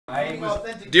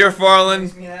Dear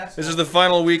Farland, this is the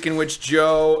final week in which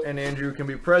Joe and Andrew can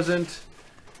be present.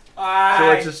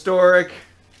 So it's historic.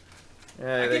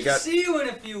 I can see you in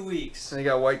a few weeks. They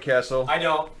got White Castle. I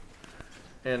know.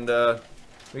 And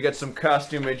we got some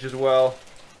costumage as well.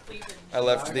 I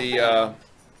left the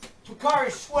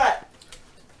Picari sweat.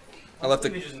 I left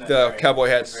the cowboy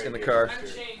hats in the car.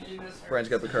 Brian's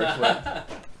got the car sweat.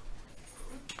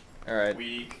 All right.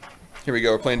 Here we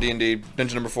go. We're playing D&D,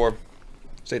 dungeon number 4.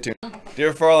 Stay tuned.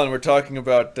 Dear Farland, we're talking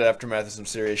about the aftermath of some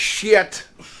serious shit.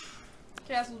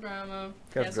 Castle drama.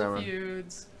 Castle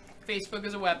feuds. Facebook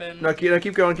is a weapon. No, keep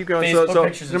going. Facebook So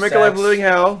pictures to of make a life sex. a living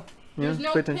hell. There's Yeah,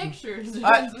 no pay attention. pictures.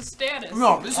 There's the status.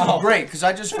 No, this is great because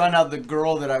I just found out the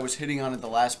girl that I was hitting on at the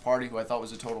last party, who I thought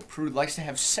was a total prude, likes to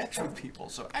have sex with people.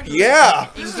 So actually, Yeah.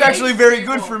 this is actually very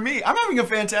good for me. I'm having a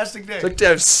fantastic day. It's like to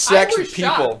have sex with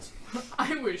people.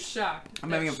 I was shocked.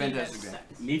 I'm having a fantastic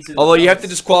day. Although you have to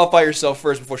disqualify yourself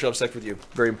first before she'll have sex with you.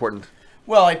 Very important.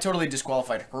 Well, I totally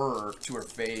disqualified her to her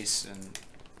face, and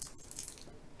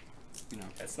you know.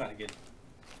 That's not a good.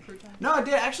 No, I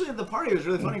did. Actually, at the party, it was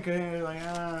really funny because like,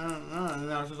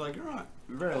 and I was just like, "You're not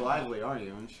very lively, are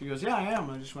you?" And she goes, "Yeah, I am."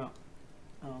 And I just went,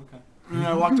 "Oh, okay." And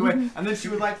then I walked away, and then she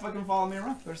would like fucking follow me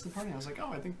around for the rest of the party. I was like,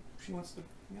 "Oh, I think she wants to."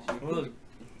 Yeah. Well,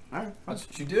 All right, that's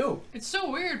what you do. It's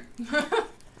so weird.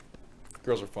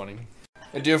 Girls are funny.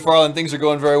 And dear Farland, things are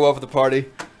going very well for the party.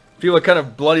 People are kind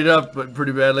of bloodied up, but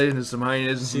pretty badly. There's some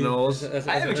hyenas and some gnolls. I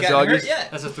haven't That's gotten doggies. hurt yet.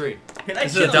 That's a 3. This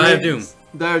It's a Die of Doom.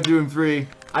 Die of Doom 3. This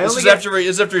This is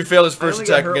after he failed his first only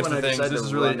got attack hurt against when the I things. decided This to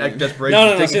is really run act in. desperation,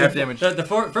 No, taking half see, damage. The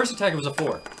first attack was a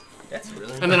 4. That's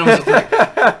really. And then it was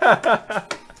a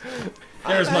 3.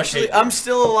 There's much hate. I'm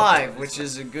still alive, which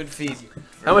is a good feat.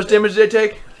 How much damage did they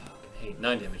take?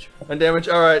 9 damage. 9 damage?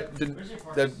 Alright.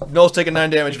 The Null's taking 9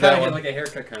 damage for Kind that of get one. like a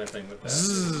haircut kind of thing with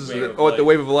that. The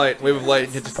wave of light. Wave of light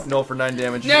hits Null for 9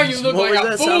 damage. Now you look What like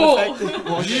was a that fool. sound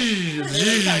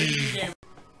effect?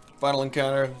 Final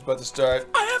encounter is about to start.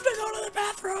 I have to go to the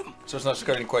bathroom. So it's not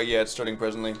starting quite yet. It's starting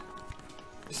presently.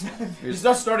 It's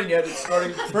not starting yet. It's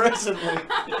starting presently.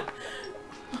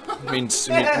 It means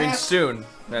soon.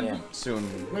 Not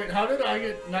soon. Wait, how did I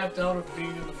get knocked out of being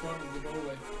in the front of the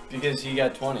doorway? Because he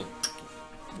got 20.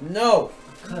 No.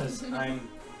 Because I'm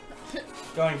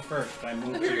going first. I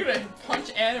moved You're you. gonna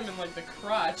punch Adam in like the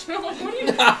crotch. I'm like, what are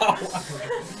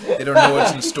you? They don't know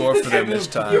what's in store for them this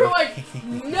time. You were like,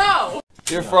 no.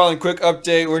 Dear Farland, quick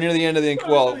update. We're near the end of the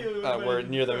we're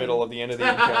near the middle of the end of the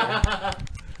encounter.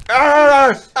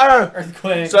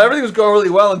 Earthquake. So everything was going really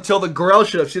well until the growl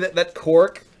showed up. See that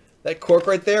cork? That cork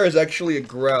right there is actually a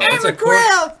growl. It's a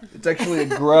growl. It's actually a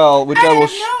growl, which I will.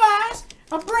 eyes,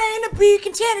 a brain, a beak,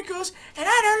 and tentacles, and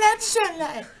I don't like the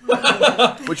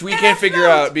sunlight. Which we can't figure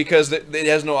out because it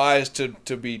has no eyes to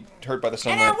be hurt by the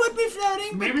And I sunlight. would be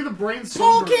floating. Maybe the brain's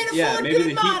Paul sunburned. can't afford Yeah, maybe good the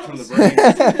heat from models. the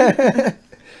brain.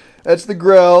 That's the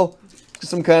growl.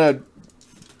 Some kind of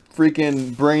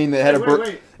freaking brain that had a bird.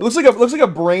 Wait. It looks like a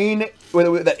brain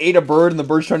that ate a bird, and the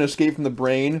bird's trying to escape from the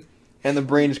brain, and the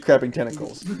brain is crapping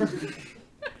tentacles.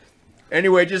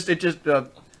 Anyway, this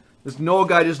Noel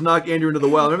guy just knocked Andrew into the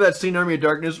well. Remember that scene, Army of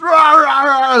Darkness?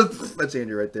 That's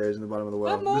Andrew right there. He's in the bottom of the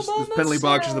well. This Penley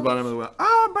box is in the bottom of the well.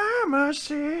 All by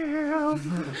myself.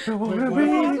 I wanna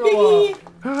be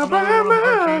all by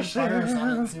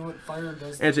myself. And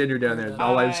it's Andrew down there,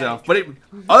 all by himself. But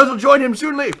others will join him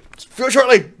shortly.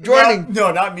 Joining.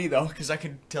 No, not me though, because I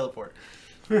can teleport.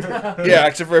 Yeah,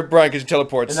 except for Brian, because he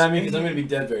teleports. And that means I'm going to be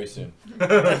dead very soon.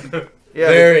 Yeah,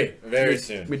 Very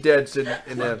soon. we dead sitting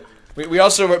in the. We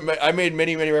also I made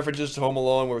many references to Home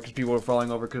Alone where because people were falling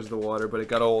over because of the water, but it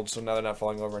got old, so now they're not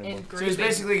falling over anymore. So he's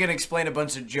basically gonna explain a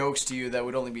bunch of jokes to you that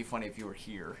would only be funny if you were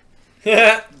here.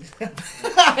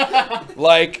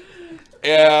 Like,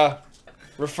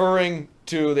 referring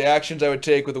to the actions I would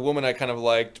take with a woman I kind of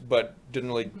liked, but didn't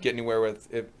really get anywhere with,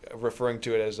 referring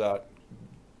to it as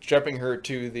strapping her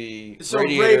to the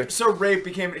radiator. Rape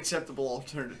became an acceptable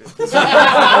alternative. No,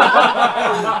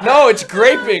 it's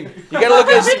graping. You gotta look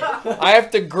at this. I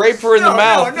have to grape her in the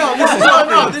mouth.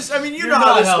 This, I mean, you know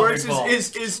how this works.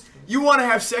 Is you want to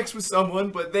have sex with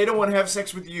someone, but they don't want to have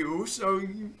sex with you, So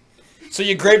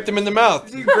you grape them in the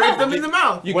mouth. you grape them in the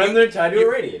mouth. When they're tied to a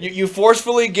radiator. You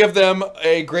forcefully give them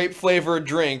a grape flavored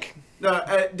drink.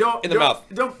 Don't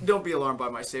be alarmed by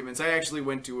my statements. I actually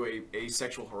went to a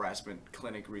sexual harassment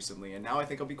clinic recently, and now I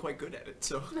think I'll be quite good at it.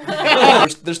 So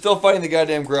They're still fighting the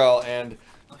goddamn growl, and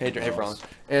hey, Franz.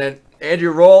 And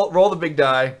Andrew, roll the big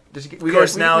die.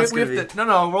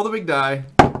 Roll the big die.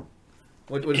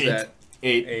 What is that?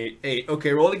 8.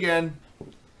 Okay, roll it again.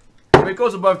 If it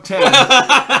goes above 10,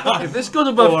 if this goes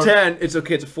above 10, it's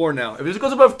okay. It's a 4 now. If this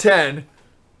goes above 10,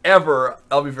 ever,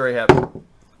 I'll be very happy.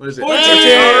 What is it? 14!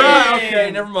 Alright,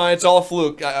 okay, never mind. It's all a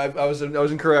fluke. I was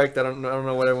incorrect. I don't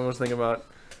know what everyone was thinking about.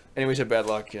 Anyway, said bad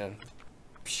luck. Yeah.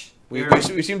 We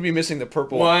seem to be missing the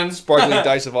purple sparkling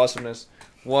dice of awesomeness.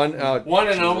 One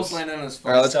and almost landed on his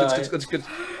phone. All right, let's get.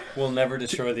 We'll never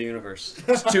destroy the universe.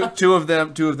 Two of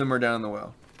them are down in the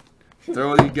well.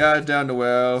 Throw you guys down the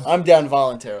well. I'm down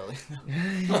voluntarily.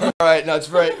 All right, no, it's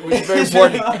very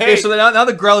important. Okay, so now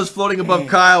the Grell is floating above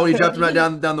Kyle when he dropped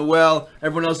him down the well.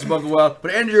 Everyone else is above the well,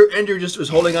 but Andrew just was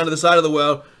holding onto the side of the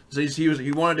well. So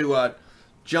he wanted to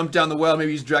jump down the well.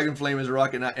 Maybe use dragon flame as a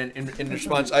rocket. And in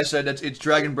response, I said it's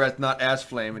dragon breath, not ass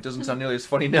flame. It doesn't sound nearly as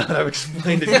funny now that I've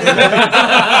explained it. It's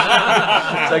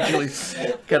actually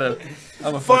kind of.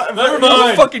 I'm a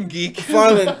fucking geek.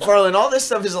 Farland, all this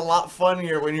stuff is a lot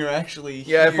funnier when you're actually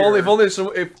here. Yeah,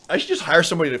 if I should just hire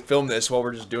somebody to film this while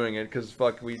we're just doing it, because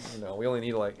fuck, we only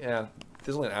need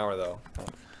there's only an hour though.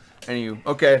 Anywho,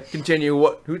 okay, continue.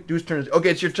 Whose turn is it?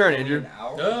 Okay, it's your turn, Andrew.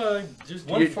 Just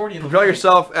 140 in the Propel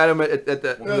yourself, Adam, at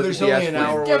the. No, there's only an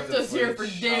hour. Kept us here for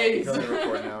days.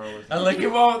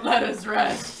 You won't let us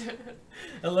rest.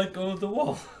 I let go of the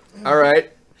wall. All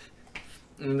right.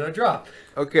 And I drop.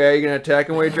 Okay, you gonna attack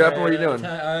him while you're dropping? What are you doing?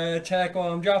 I attack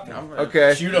while I'm dropping.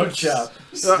 Okay. Judo chop.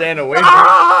 Stand away from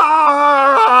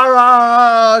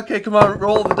Okay, come on,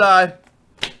 roll the die.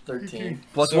 13.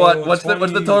 Plus So what? What's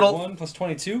the total? 1 plus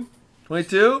 22.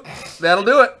 22. That'll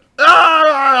do it.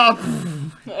 That'll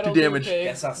 2 damage. do,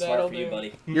 That's not smart for you,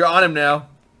 buddy. You're on him now.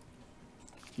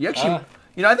 You actually,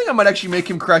 I think I might actually make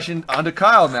him crash onto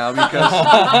Kyle now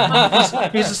because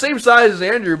he's the same size as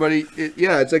Andrew, but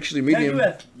it's actually Can I medium. do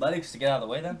athletics to get out of the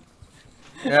way then?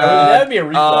 That'd be a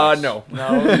reflex. No.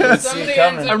 Somebody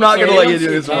ends up I'm not with gonna let you a do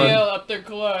this one. tail up their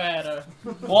cloaca.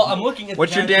 Well, I'm looking at.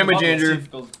 What's your damage, Andrew?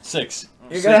 6.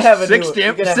 You're gonna have a 6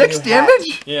 damage. 6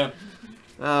 damage? Yeah.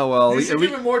 Oh well. They should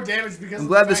give him more damage because I'm of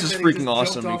glad the this fact is that he freaking just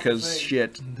awesome jumped off because the thing.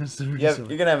 shit.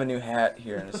 You're gonna have a new hat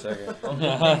here in a second.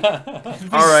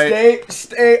 All right.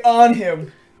 Stay on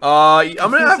him. I'm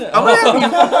gonna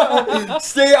have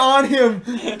Stay on him,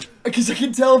 because I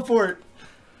can teleport.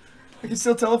 I can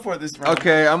still teleport this round.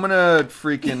 Okay, I'm gonna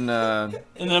freaking. And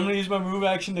I'm gonna use my move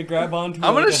action to grab onto.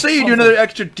 I'm gonna say you do another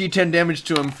extra D10 damage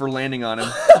to him for landing on him.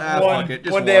 Fuck it.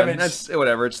 Just one damage. That's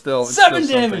whatever. It's still 7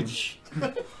 still damage.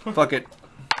 Fuck it.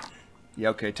 Yeah.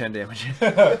 Okay. 10 damage.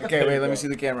 Okay, wait. Let me see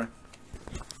the camera.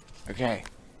 Okay.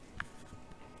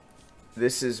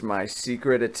 This is my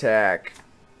secret attack.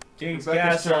 King's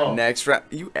Castle. Next round.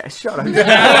 You shut up.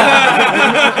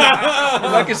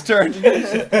 Rebecca's turn.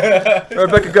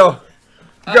 Rebecca, go.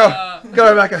 Go,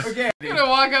 Rebecca. Okay. I'm gonna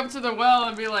walk up to the well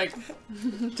and be like,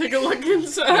 take a look You're gonna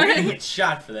inside. get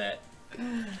shot for that.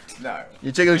 No.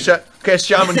 You take a shot. Okay,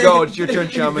 Shaman, go. It's your turn,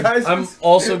 Shaman. I'm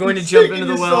also going to jump into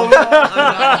the well.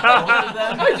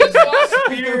 I just lost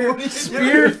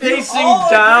Spear facing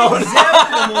down.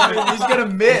 He's gonna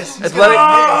miss. Do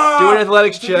an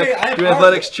athletics check. Okay, Do an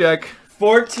athletics check.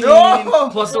 14 No!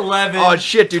 plus 11. Oh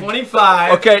shit, dude.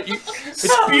 25. Okay,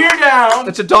 Spear down.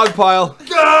 it's a dog pile.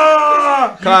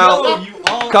 Kyle, You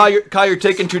all. Kyle, you're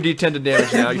taking 2d10 to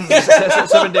damage now.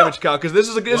 7 damage, Kyle, because this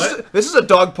is a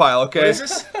dog pile. Okay. What is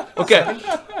this? Okay.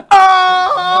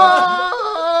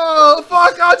 Oh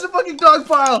fuck! Oh, it's a fucking dog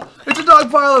pile. It's a dog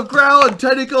pile of growl and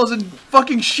tentacles and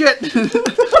fucking shit.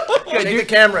 Okay, Shake the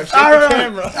camera. Shake the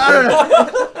camera.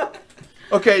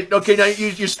 Okay, now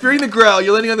you're spearing the Grell.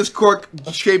 You're landing on this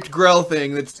cork-shaped Grell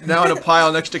thing that's now in a pile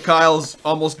next to Kyle's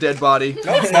almost dead body.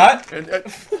 No, it's not.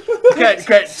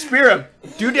 Okay, spear him.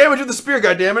 Do damage with the spear,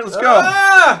 goddammit. Let's go.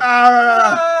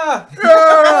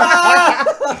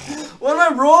 What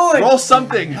am I rolling? Roll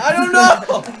something. I don't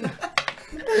know.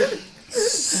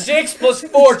 6 plus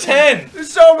 4, 10.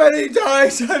 There's so many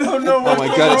dice. I don't know what Oh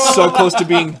my god, it's so close to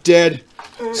being dead.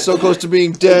 So close to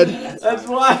being dead. That's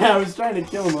why I was trying to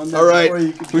kill him. All right,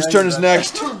 whose turn is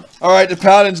next? All right, the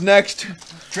paladin's next.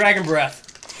 Dragon breath.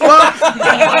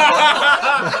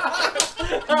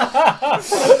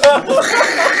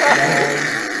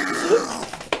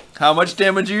 How much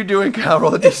damage are you doing, Kyle? Roll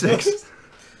the d6.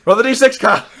 Roll the d6,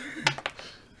 Kyle.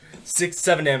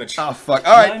 7 damage. Oh fuck.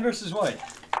 All right, 9 versus what?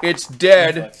 it's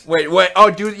dead. Reflex. Wait. Oh,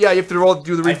 you have to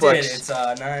do the I reflex. did. It's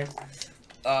 9.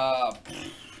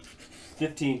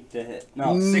 15 to hit.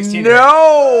 No, 16. No! To hit.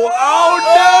 Oh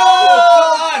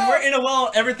Come on, we're in a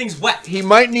well. Everything's wet. no! He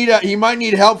might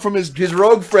need help from his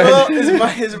rogue friend. Is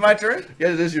it my turn? Yeah,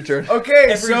 it is your turn. Okay,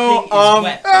 Everything so is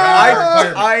wet.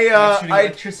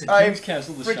 I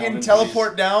Cancel the shaman, freaking please.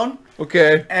 teleport down,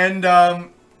 Okay. and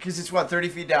because it's what 30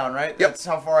 feet down, right? Yep. That's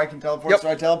how far I can teleport. Yep.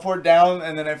 So I teleport down,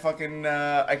 and then I fucking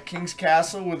I King's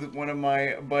Castle with one of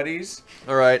my buddies.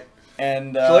 All right.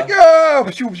 And So like, oh,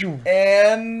 pshoo, pshoo.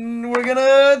 and we're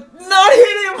gonna not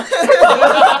hit him.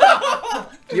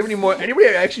 Do you have any more? Anybody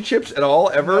have action chips at all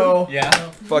ever? No. Yeah.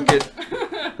 Fuck it.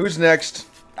 Who's next?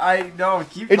 I don't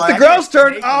keep. It's the girl's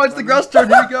turn. Oh, it's the girl's turn.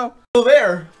 Here we go. Still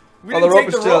there. We Oh, the didn't rope take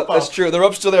is the still. rope That's up. true. The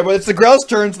rope's still there, but it's the girl's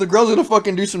turn. So the girl's gonna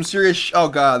fucking do some serious. Oh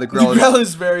god, the girl. The girl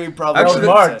is very probably Actually,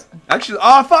 smart. Actually,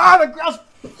 oh fuck, the girl's.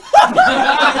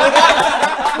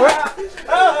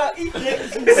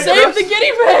 Save the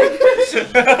guinea pig!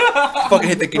 Fucking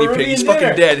hit the guinea pig. He's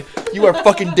fucking dead. You are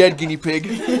fucking dead, guinea pig.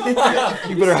 You better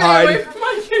Stay away hide. from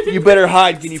my guinea You better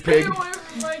hide, guinea Stay pig. away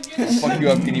from my guinea pig. Fuck you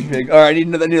up, guinea pig. All right, I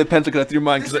need a pencil because I threw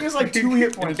mine. This Cause thing is like 2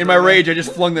 hit points. in my rage, I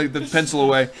just flung the pencil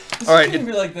away. All right, It's gonna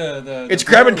be like the it's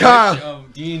grabbing Kyle.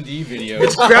 D&D video.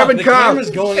 It's grabbing The Kyle. camera's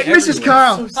going It misses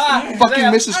everywhere. Kyle.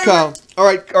 Fucking misses Kyle. All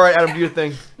right, Adam, do your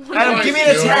thing. Adam, give me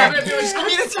an attack. Just give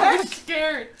me an I'm attack.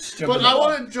 scared. But I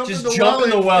want to jump in Just the jump well. in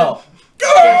the well.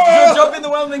 Just jump in the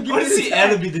well and then give I me want to an see attack.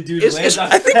 Adam be the dude who lands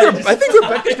on I think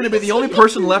Rebecca's gonna be the only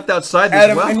person left outside this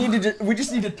Adam, well. I need to. We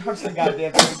just need to touch the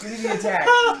goddamn thing. Give me the attack.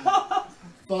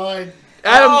 Fine.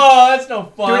 Adam, Oh, that's no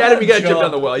fun. dude, Adam, you gotta jump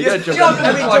down the well. You gotta Just jump jump.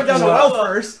 down. I mean, jump down the well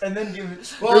first, and then give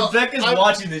it. Well, Rebecca's I'm-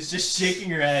 watching this, just shaking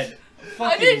her head. I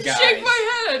Fucking didn't guys. shake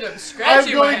my head. I'm I'm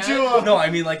scratching my going head. to. No, I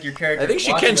mean like your character. I think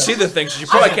she watching can us. see the thing, so she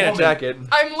probably As a can't woman. attack it.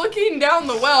 I'm looking down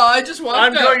the well. I just walked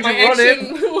I'm up. going to My run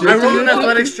action was- I rolled an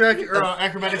athletics check or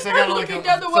acrobatics. I got I'm like looking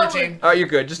down the well. 13. All right, you're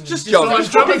good. Just So jump. I'm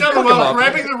Just jumping down the cook 'em well, up.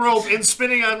 grabbing the rope, and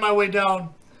spinning on my way down.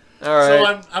 All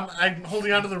right. So I'm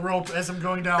holding onto the rope as I'm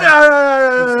going down.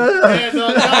 All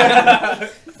And,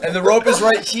 And the rope is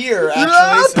right here,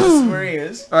 actually. So this is where he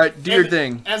is. right, do your and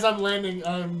thing. As I'm landing,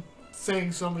 I'm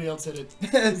saying somebody else hit it. I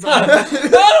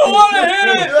don't want to hit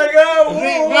it. Like,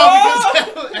 oh, Well,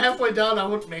 because halfway down I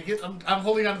wouldn't make it. I'm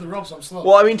holding onto the rope, so I'm slow.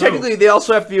 Well, I mean, technically, they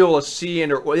also have to be able to see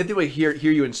and, well, they have to be able to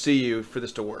hear you and see you for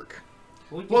this to work.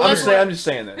 Well, I'm that's just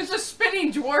saying this. It's a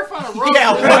spinning dwarf on a rope.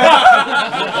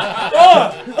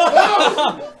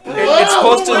 It's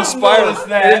supposed to inspire.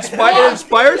 It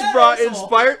inspires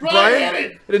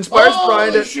Brian. It inspires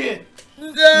Brian to. shit.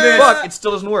 Fuck! It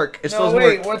still doesn't work. It still No, doesn't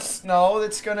wait. work. What's no?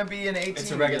 It's gonna be an 18.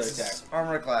 It's a regular It's attack.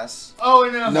 Armor class. Oh,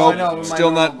 no. No, I know, but my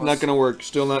still normal not was- gonna work.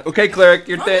 Still not. Okay, cleric,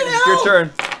 your your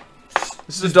turn.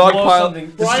 This is a dog Blow pile.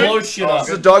 something. This Just is, blow shit up. this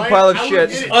is a dog pile of I would shit.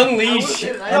 get it. Unleash. I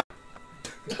would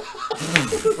get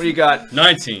it. What do you got?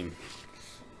 19.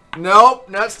 Nope,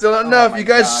 still not enough. my You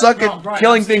guys God. suck No, at Brian,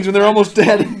 killing I'm things when saying- they're almost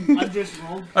dead. I just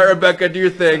rolled. All right, Rebecca, do your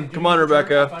thing. Come on,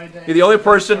 Rebecca. You're the only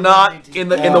person not in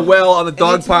the well on the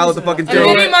dog pile with the fucking I'm tail.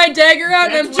 getting my dagger out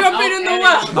and I'm That's jumping without in the any-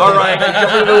 well. All right, you're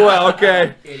jumping into the well.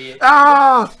 Okay. Idiot.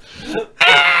 Ah!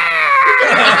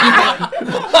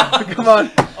 Come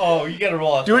on, Oh, you gotta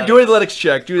roll. do an athletics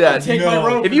check. Do that. Take my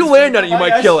rope. If you land on it, you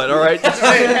might kill it. All right.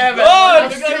 Have it. I'm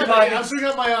Oh, still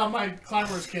got my my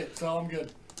climber's kit, so I'm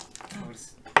good.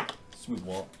 Smooth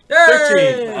wall.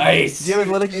 13. Nice. Do you have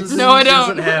athletics? No, I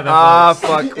don't. Ah,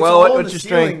 fuck. Well, all in what's the your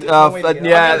strength? ceiling. There's no way to get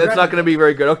Yeah, up. that's not gonna be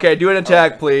very good. Okay, do an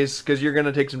attack, please, because you're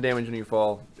gonna take some damage when you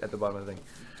fall at the bottom of the thing.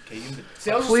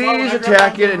 See, I was smart when Please I grabbed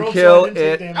attack onto it the and rope kill so I didn't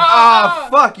take it. damage. Ah,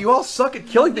 fuck! You all suck at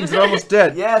killing things. They're almost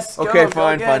dead. Yes. Go, Okay, go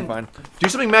fine. again. Do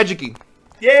something magic-y.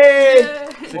 Yay!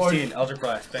 16. Algebra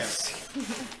prize. Bam.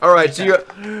 All right, so you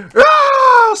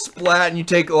splat, and you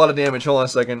take a lot of damage. Hold on a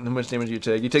second. How much damage do you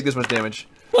take? You take this much damage.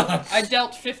 I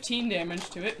dealt 15 damage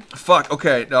to it. Fuck.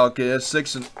 Okay. No, okay. That's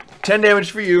 6 and 10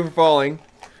 damage for you for falling.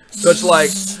 So it's like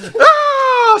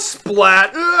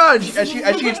splat. As she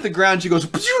hits the ground, she goes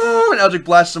and Eldritch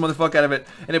blasts some motherfucker out of it,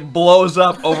 and it blows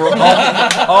up over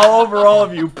all over all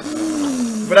of you.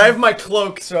 But I have my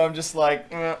cloak, so I'm just like.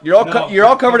 You're all No, you're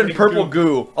all covered in covered in purple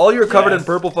goo. All you are covered in Yes.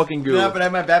 purple fucking goo. Yeah, but I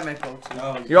have my Batman cloak. So.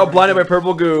 No, You're all blinded by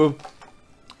purple goo,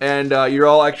 and you're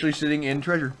all actually sitting in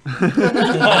treasure.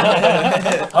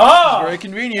 Ah! Very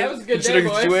convenient, That was a good considering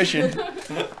day, the boys. situation.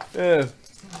 Yeah.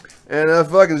 And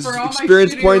fuck, this For all my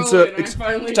experience shitty points. rolling, I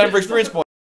finally Time did for experience points.